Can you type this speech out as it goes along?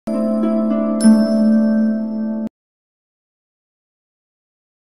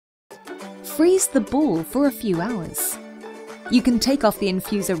freeze the ball for a few hours. You can take off the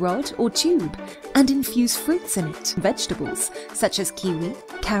infuser rod or tube and infuse fruits in it, vegetables such as kiwi,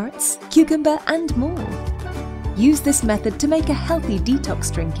 carrots, cucumber and more. Use this method to make a healthy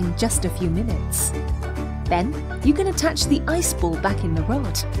detox drink in just a few minutes. Then you can attach the ice ball back in the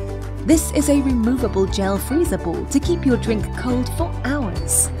rod. This is a removable gel freezer ball to keep your drink cold for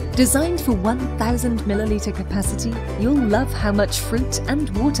hours. Designed for 1000 milliliter capacity, you'll love how much fruit and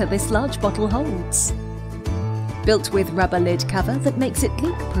water this large bottle holds. Built with rubber lid cover that makes it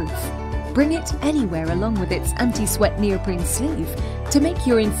leak-proof. Bring it anywhere along with its anti-sweat neoprene sleeve to make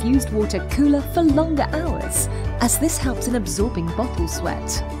your infused water cooler for longer hours, as this helps in absorbing bottle sweat.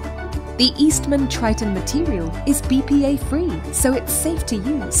 The Eastman Triton material is BPA-free, so it's safe to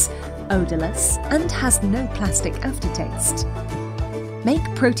use, odorless, and has no plastic aftertaste. Make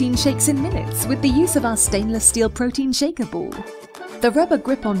protein shakes in minutes with the use of our stainless steel protein shaker ball. The rubber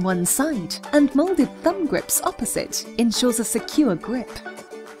grip on one side and molded thumb grips opposite ensures a secure grip.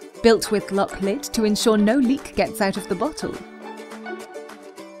 Built with lock lid to ensure no leak gets out of the bottle.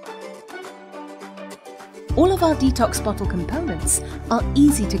 All of our detox bottle components are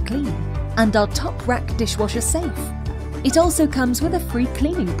easy to clean and are top rack dishwasher safe. It also comes with a free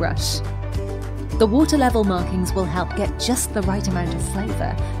cleaning brush. The water level markings will help get just the right amount of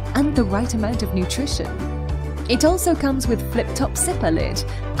flavour and the right amount of nutrition. It also comes with flip-top zipper lid,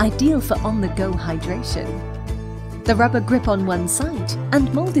 ideal for on-the-go hydration. The rubber grip on one side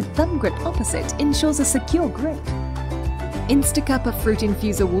and moulded thumb grip opposite ensures a secure grip. InstaCuppa Fruit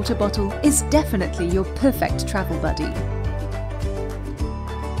Infuser water bottle is definitely your perfect travel buddy.